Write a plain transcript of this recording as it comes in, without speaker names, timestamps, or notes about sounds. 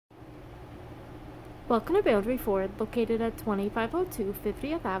Welcome to Boundary Ford, located at 2502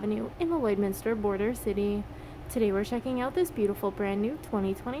 50th Avenue in the Lloydminster border city. Today we're checking out this beautiful brand new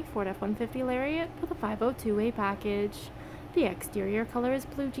 2020 Ford F-150 Lariat with a 502A package. The exterior color is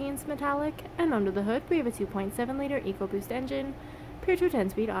blue jeans metallic, and under the hood we have a 2.7-liter EcoBoost engine paired to a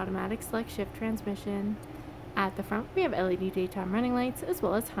 10-speed automatic select shift transmission. At the front we have LED daytime running lights as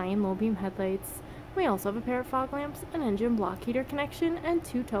well as high and low beam headlights. We also have a pair of fog lamps, an engine block heater connection, and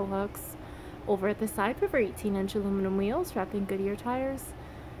 2 tow hooks. Over at the side, we have our 18-inch aluminum wheels wrapped in Goodyear tires.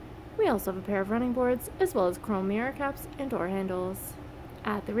 We also have a pair of running boards, as well as chrome mirror caps and door handles.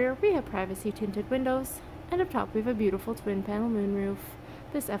 At the rear, we have privacy tinted windows, and up top we have a beautiful twin-panel moonroof.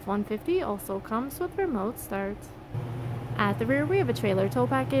 This F-150 also comes with remote start. At the rear, we have a trailer tow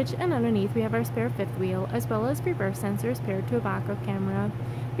package, and underneath we have our spare fifth wheel, as well as reverse sensors paired to a backup camera.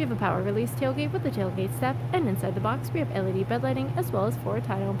 We have a power release tailgate with a tailgate step, and inside the box we have LED bed lighting, as well as 4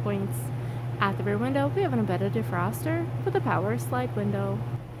 tie-down points. At the rear window, we have an embedded defroster with a power slide window.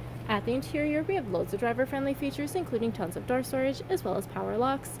 At the interior, we have loads of driver-friendly features, including tons of door storage, as well as power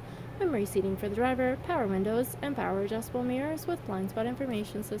locks, memory seating for the driver, power windows, and power adjustable mirrors with blind spot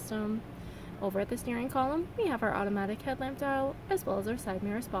information system. Over at the steering column, we have our automatic headlamp dial, as well as our side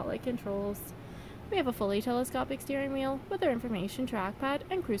mirror spotlight controls. We have a fully telescopic steering wheel with our information trackpad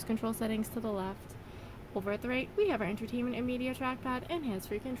and cruise control settings to the left. Over at the right, we have our entertainment and media trackpad and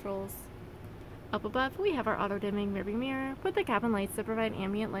hands-free controls. Up above, we have our auto-dimming rearview mirror with the cabin lights that provide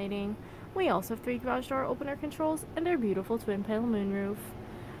ambient lighting. We also have 3 garage door opener controls and our beautiful twin-panel moonroof.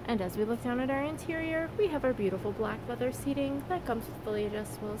 And as we look down at our interior, we have our beautiful black leather seating that comes with fully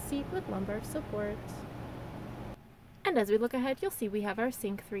adjustable seat with lumbar support. And as we look ahead, you'll see we have our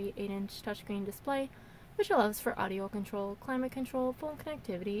Sync 3 8-inch touchscreen display, which allows for audio control, climate control, phone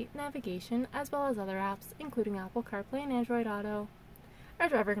connectivity, navigation, as well as other apps, including Apple CarPlay and Android Auto. Our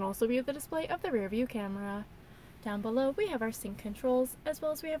driver can also view the display of the rear view camera. Down below, we have our sync controls, as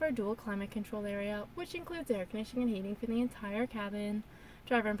well as we have our dual climate control area, which includes air conditioning and heating for the entire cabin.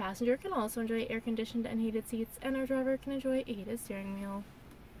 Driver and passenger can also enjoy air-conditioned and heated seats, and our driver can enjoy a heated steering wheel.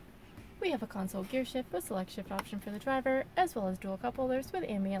 We have a console gear shift with select shift option for the driver, as well as dual cup holders with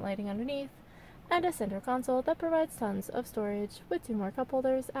ambient lighting underneath, and a center console that provides tons of storage with 2 more cup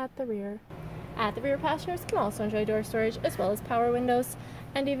holders at the rear. At the rear, passengers can also enjoy door storage as well as power windows,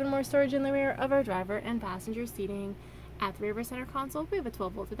 and even more storage in the rear of our driver and passenger seating. At the rear of our center console, we have a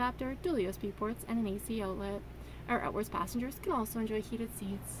 12-volt adapter, dual USB ports, and an AC outlet. Our outwards passengers can also enjoy heated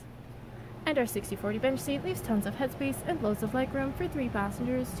seats. And our 60/40 bench seat leaves tons of headspace and loads of legroom for 3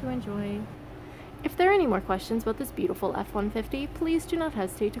 passengers to enjoy. If there are any more questions about this beautiful F-150, please do not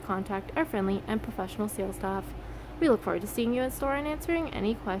hesitate to contact our friendly and professional sales staff. We look forward to seeing you at store and answering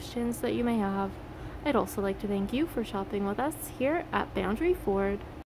any questions that you may have. I'd also like to thank you for shopping with us here at Boundary Ford.